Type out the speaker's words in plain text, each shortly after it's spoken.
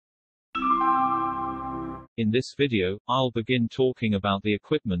In this video, I'll begin talking about the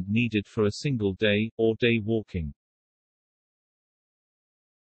equipment needed for a single day, or day walking.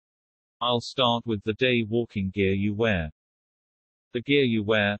 I'll start with the day walking gear you wear. The gear you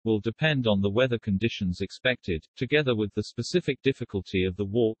wear will depend on the weather conditions expected, together with the specific difficulty of the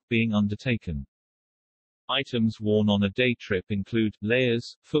walk being undertaken. Items worn on a day trip include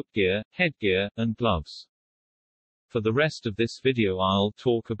layers, footgear, headgear, and gloves. For the rest of this video I'll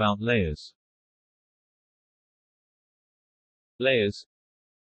talk about layers. Layers.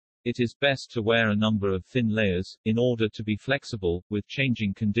 It is best to wear a number of thin layers, in order to be flexible with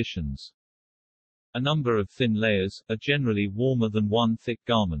changing conditions. A number of thin layers are generally warmer than one thick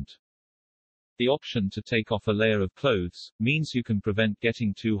garment. The option to take off a layer of clothes means you can prevent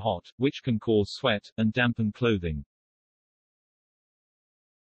getting too hot, which can cause sweat and dampen clothing.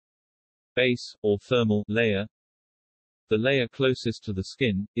 Base, or thermal, layer. The layer closest to the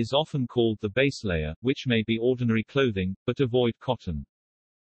skin is often called the base layer, which may be ordinary clothing, but avoid cotton.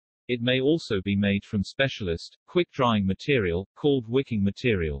 It may also be made from specialist, quick-drying material, called wicking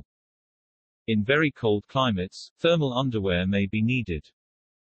material. In very cold climates, thermal underwear may be needed.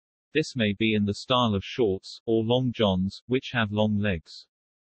 This may be in the style of shorts, or long johns, which have long legs.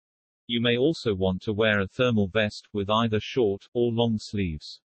 You may also want to wear a thermal vest, with either short, or long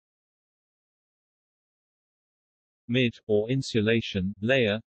sleeves. Mid, or insulation,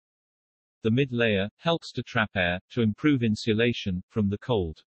 layer. The mid layer helps to trap air, to improve insulation from the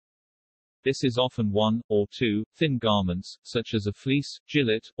cold. This is often one, or two, thin garments, such as a fleece,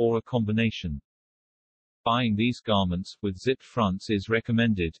 gillet, or a combination. Buying these garments, with zipped fronts is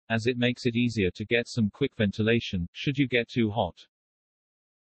recommended, as it makes it easier to get some quick ventilation, should you get too hot.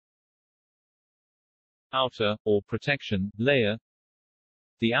 Outer, or protection, layer.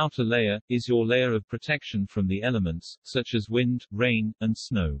 The outer layer is your layer of protection from the elements, such as wind, rain, and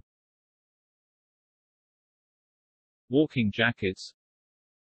snow. Walking jackets.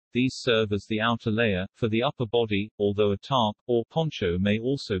 These serve as the outer layer for the upper body, although a tarp or poncho may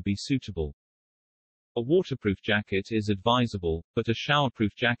also be suitable. A waterproof jacket is advisable, but a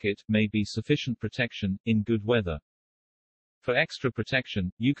showerproof jacket may be sufficient protection in good weather. For extra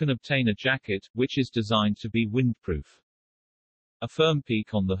protection, you can obtain a jacket which is designed to be windproof. A firm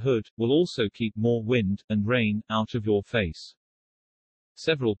peak on the hood will also keep more wind and rain out of your face.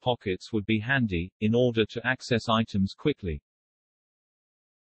 Several pockets would be handy, in order to access items quickly.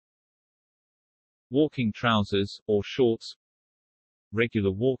 Walking trousers, or shorts.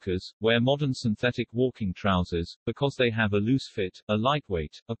 Regular walkers wear modern synthetic walking trousers, because they have a loose fit, are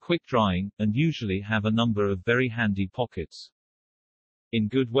lightweight, are quick drying, and usually have a number of very handy pockets. In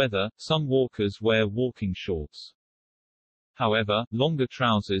good weather, some walkers wear walking shorts. However, longer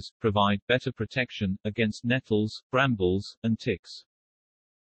trousers provide better protection against nettles, brambles, and ticks.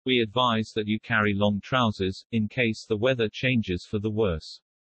 We advise that you carry long trousers, in case the weather changes for the worse.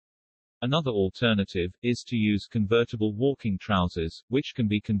 Another alternative is to use convertible walking trousers, which can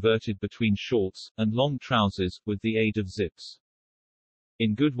be converted between shorts and long trousers with the aid of zips.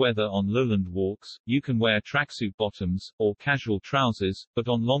 In good weather on lowland walks, you can wear tracksuit bottoms, or casual trousers, but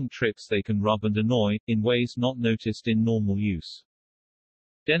on long trips they can rub and annoy, in ways not noticed in normal use.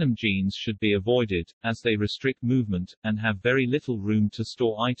 Denim jeans should be avoided, as they restrict movement, and have very little room to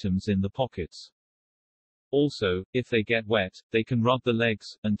store items in the pockets. Also, if they get wet, they can rub the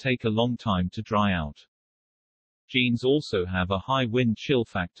legs, and take a long time to dry out. Jeans also have a high wind chill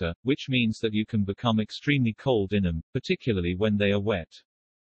factor, which means that you can become extremely cold in them, particularly when they are wet.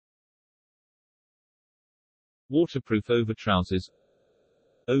 Waterproof overtrousers.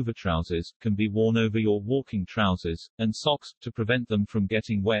 Overtrousers can be worn over your walking trousers, and socks, to prevent them from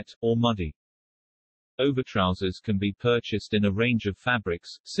getting wet, or muddy. Overtrousers can be purchased in a range of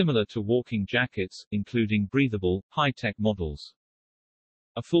fabrics, similar to walking jackets, including breathable, high-tech models.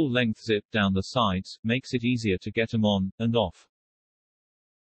 A full-length zip down the sides makes it easier to get them on, and off.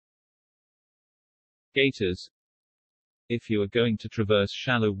 Gaiters. If you are going to traverse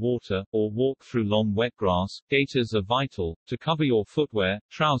shallow water, or walk through long wet grass, gaiters are vital, to cover your footwear,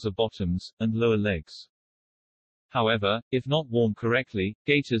 trouser bottoms, and lower legs. However, if not worn correctly,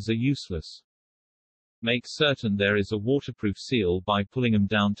 gaiters are useless. Make certain there is a waterproof seal by pulling them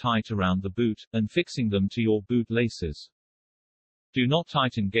down tight around the boot, and fixing them to your boot laces. Do not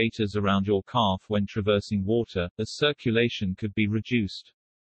tighten gaiters around your calf when traversing water, as circulation could be reduced.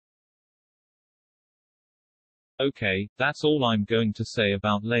 Okay, that's all I'm going to say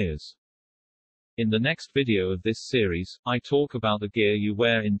about layers. In the next video of this series, I talk about the gear you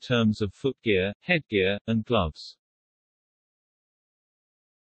wear in terms of footgear, headgear, and gloves.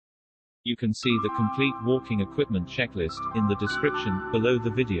 You can see the complete walking equipment checklist in the description below the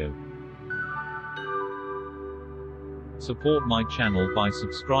video. Support my channel by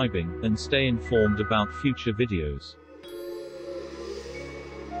subscribing, and stay informed about future videos.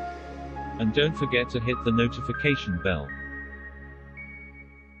 And don't forget to hit the notification bell.